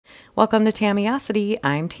Welcome to Tammyosity.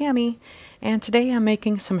 I'm Tammy, and today I'm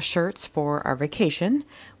making some shirts for our vacation.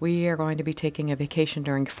 We are going to be taking a vacation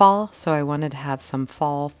during fall, so I wanted to have some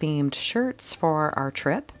fall-themed shirts for our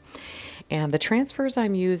trip. And the transfers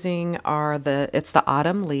I'm using are it's the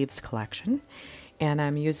Autumn Leaves collection, and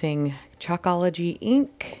I'm using Chalkology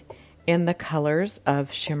ink in the colors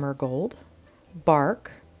of Shimmer Gold,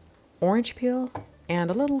 Bark, Orange Peel, and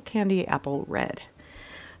a little Candy Apple Red.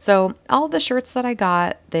 So all the shirts that I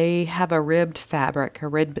got, they have a ribbed fabric, a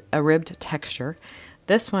ribbed texture.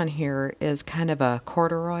 This one here is kind of a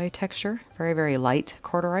corduroy texture, very, very light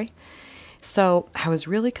corduroy. So I was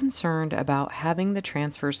really concerned about having the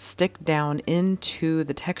transfers stick down into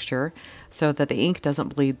the texture so that the ink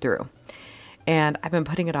doesn't bleed through. And I've been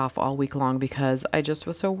putting it off all week long because I just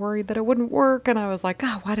was so worried that it wouldn't work. And I was like,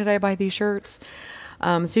 oh, why did I buy these shirts?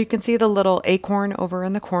 So you can see the little acorn over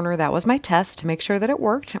in the corner. That was my test to make sure that it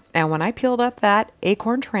worked. And when I peeled up that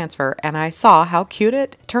acorn transfer and I saw how cute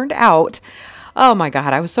it turned out, oh my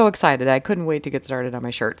God, I was so excited. I couldn't wait to get started on my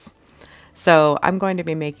shirts. So I'm going to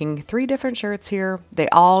be making 3 different shirts here. They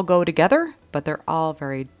all go together, but they're all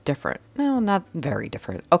very different. No, not very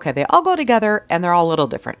different. Okay, they all go together and they're all a little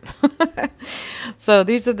different. So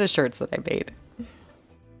these are the shirts that I made.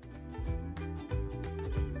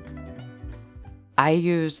 I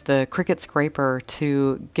used the Cricut scraper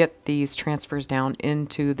to get these transfers down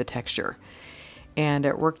into the texture, and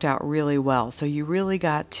it worked out really well. So you really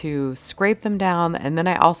got to scrape them down, and then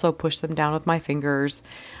I also pushed them down with my fingers.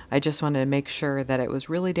 I just wanted to make sure that it was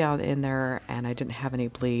really down in there and I didn't have any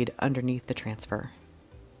bleed underneath the transfer.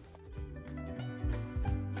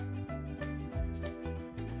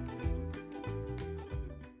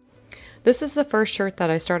 This is the first shirt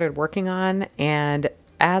that I started working on, and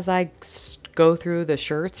as I go through the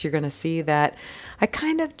shirts, you're going to see that I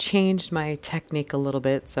kind of changed my technique a little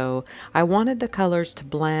bit. So I wanted the colors to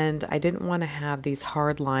blend. I didn't want to have these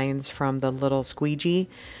hard lines from the little squeegee.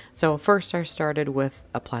 So first I started with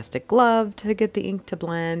a plastic glove to get the ink to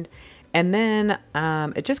blend. And then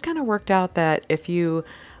it just kind of worked out that if you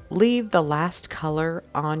leave the last color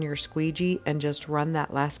on your squeegee and just run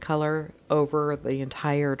that last color over the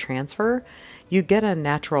entire transfer, you get a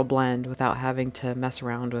natural blend without having to mess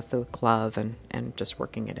around with the glove and just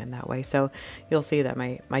working it in that way. So you'll see that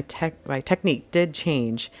my technique did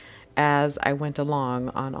change as I went along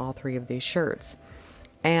on all 3 of these shirts.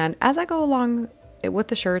 And as I go along with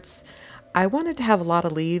the shirts, I wanted to have a lot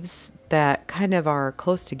of leaves that kind of are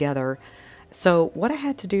close together. So what I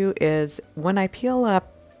had to do is when I peel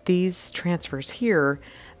up these transfers here,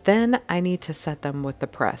 then I need to set them with the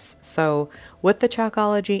press. So with the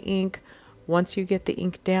Chalkology ink, once you get the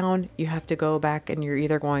ink down, you have to go back and you're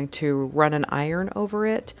either going to run an iron over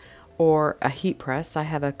it or a heat press. I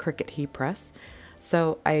have a Cricut heat press.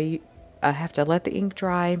 So I have to let the ink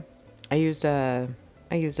dry. I used a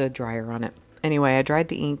dryer on it. Anyway, I dried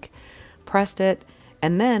the ink, pressed it,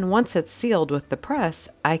 and then once it's sealed with the press,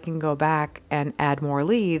 I can go back and add more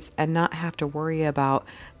leaves and not have to worry about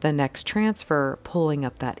the next transfer pulling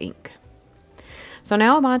up that ink. So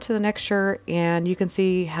now I'm on to the next shirt, and you can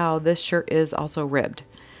see how this shirt is also ribbed.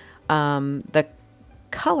 The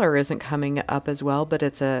color isn't coming up as well, but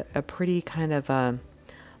it's a pretty kind of a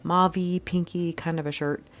mauve-y, pinky kind of a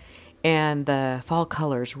shirt. And the fall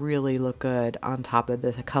colors really look good on top of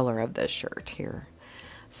the color of this shirt here.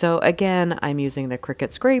 So again, I'm using the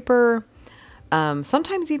Cricut scraper,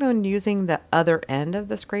 sometimes even using the other end of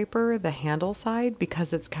the scraper, the handle side,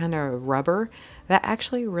 because it's kind of rubber. That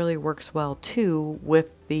actually really works well too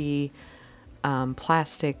with the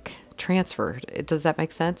plastic transfer. Does that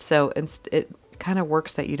make sense? So it kind of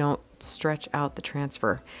works that you don't stretch out the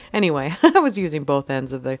transfer. Anyway, I was using both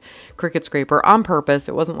ends of the Cricut scraper on purpose.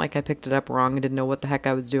 It wasn't like I picked it up wrong and didn't know what the heck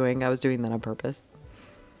I was doing. I was doing that on purpose.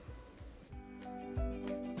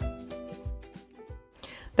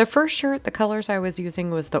 The first shirt, the colors I was using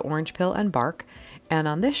was the Orange Peel and Bark, and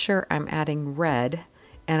on this shirt I'm adding red,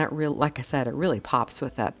 and like I said, it really pops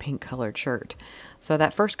with that pink colored shirt. So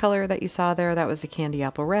that first color that you saw there, that was the Candy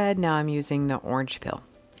Apple Red. Now I'm using the Orange Peel,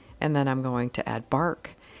 and then I'm going to add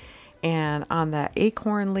Bark. And on that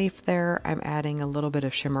acorn leaf there, I'm adding a little bit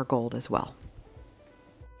of Shimmer Gold as well.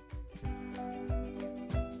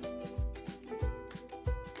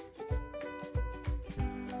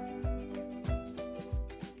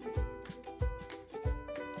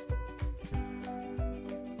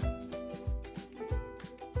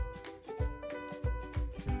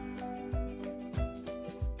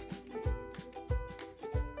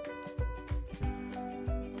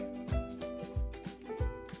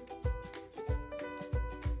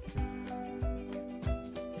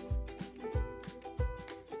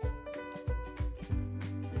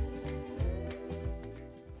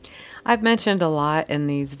 I've mentioned a lot in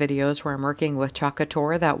these videos where I'm working with Chalk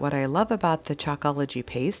Couture that what I love about the Chalkology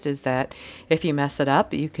paste is that if you mess it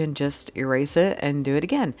up, you can just erase it and do it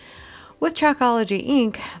again. With Chalkology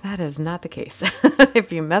ink, that is not the case.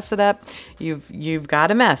 If you mess it up, you've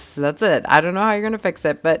got a mess. That's it. I don't know how you're going to fix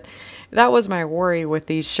it, but that was my worry with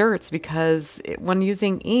these shirts because when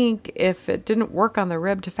using ink, if it didn't work on the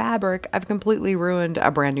ribbed fabric, I've completely ruined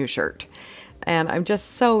a brand new shirt. And I'm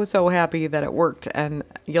just so happy that it worked, and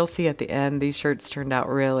you'll see at the end these shirts turned out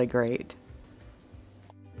really great.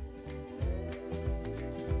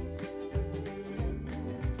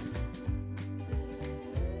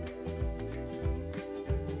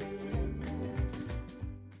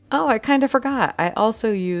 Oh, I kind of forgot. I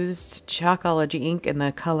also used Chalkology ink in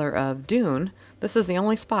the color of Dune. This is the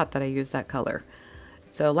only spot that I use that color.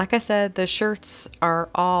 So like I said, the shirts are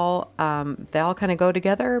all, they all kind of go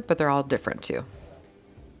together, but they're all different too.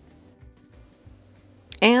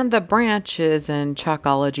 And the branch is in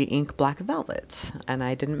Chalkology ink Black Velvet. And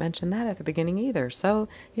I didn't mention that at the beginning either. So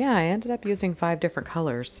yeah, I ended up using 5 different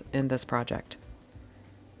colors in this project.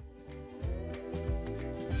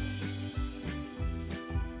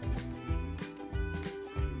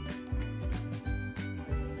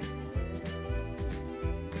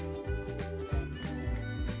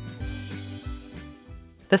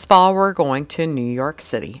 This fall, we're going to New York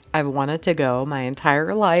City. I've wanted to go my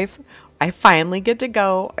entire life. I finally get to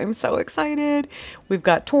go. I'm so excited. We've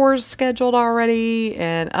got tours scheduled already,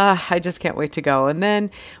 and I just can't wait to go. And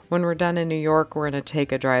then when we're done in New York, we're going to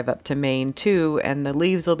take a drive up to Maine too, and the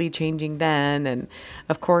leaves will be changing then. And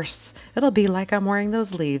of course, it'll be like I'm wearing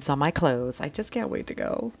those leaves on my clothes. I just can't wait to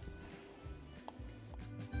go.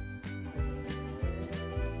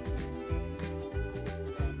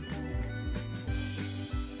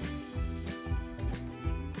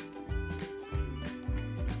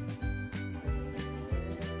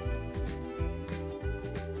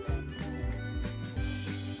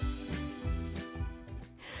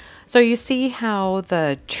 So you see how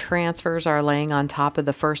the transfers are laying on top of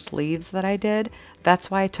the first leaves that I did? That's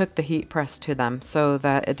why I took the heat press to them, so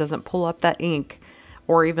that it doesn't pull up that ink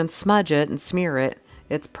or even smudge it and smear it.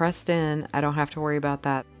 It's pressed in. I don't have to worry about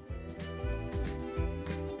that.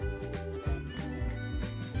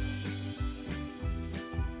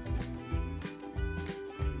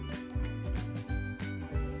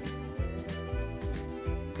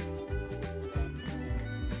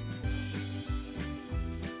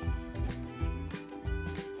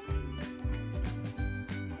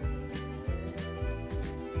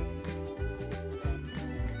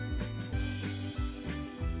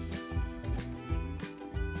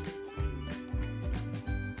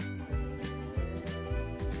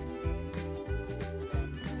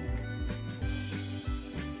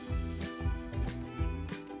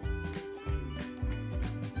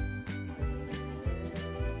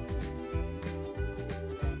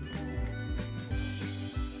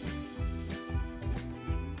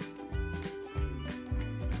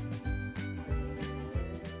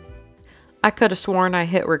 I could have sworn I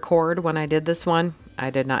hit record when I did this one. I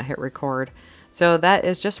did not hit record. So that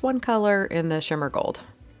is just one color in the shimmer gold.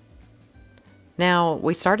 Now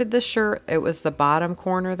we started this shirt, it was the bottom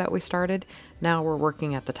corner that we started. Now we're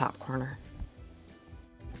working at the top corner.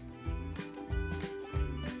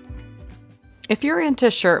 If you're into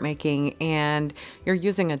shirt making and you're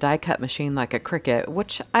using a die cut machine like a Cricut,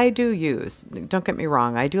 which I do use, don't get me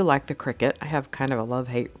wrong, I do like the Cricut. I have kind of a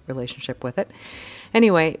love-hate relationship with it.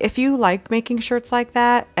 Anyway, if you like making shirts like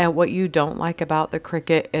that, and what you don't like about the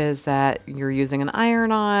Cricut is that you're using an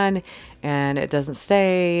iron-on and it doesn't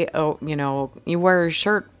stay, oh, you know, you wear a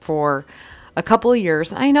shirt for a couple of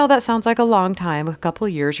years. I know that sounds like a long time. A couple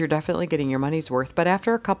of years, you're definitely getting your money's worth. But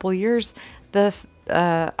after a couple of years, the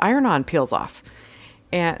iron-on peels off.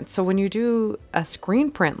 And so when you do a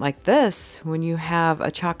screen print like this, when you have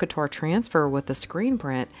a Chalk Couture transfer with a screen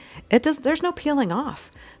print, there's no peeling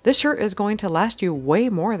off. This shirt is going to last you way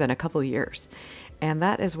more than a couple of years. And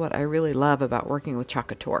that is what I really love about working with Chalk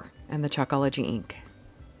Couture and the Chalkology ink.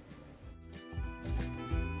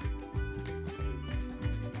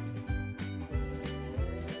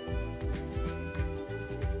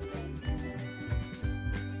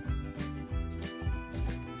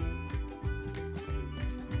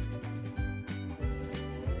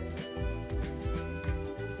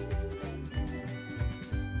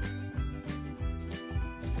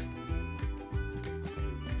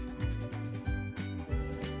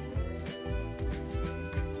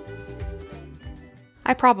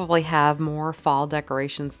 I probably have more fall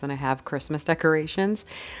decorations than I have Christmas decorations,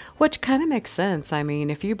 which kind of makes sense. I mean,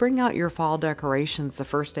 if you bring out your fall decorations the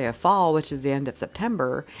first day of fall, which is the end of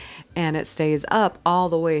September, and it stays up all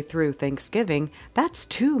the way through Thanksgiving, that's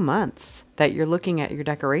 2 months that you're looking at your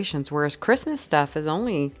decorations, whereas Christmas stuff is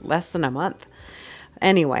only less than a month.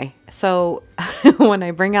 Anyway, so when I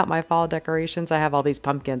bring out my fall decorations, I have all these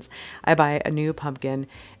pumpkins. I buy a new pumpkin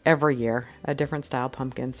every year, a different style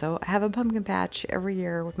pumpkin. So I have a pumpkin patch every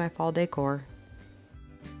year with my fall decor.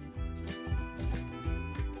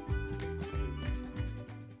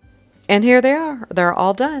 And here they are. They're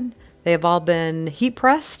all done. They have all been heat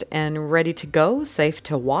pressed and ready to go, safe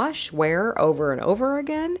to wash, wear over and over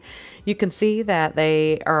again. You can see that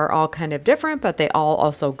they are all kind of different, but they all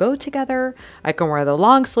also go together. I can wear the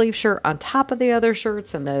long sleeve shirt on top of the other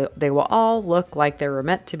shirts, and they will all look like they were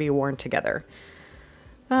meant to be worn together.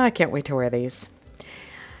 I can't wait to wear these.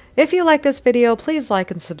 If you like this video, please like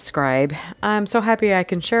and subscribe. I'm so happy I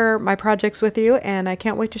can share my projects with you, and I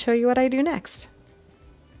can't wait to show you what I do next.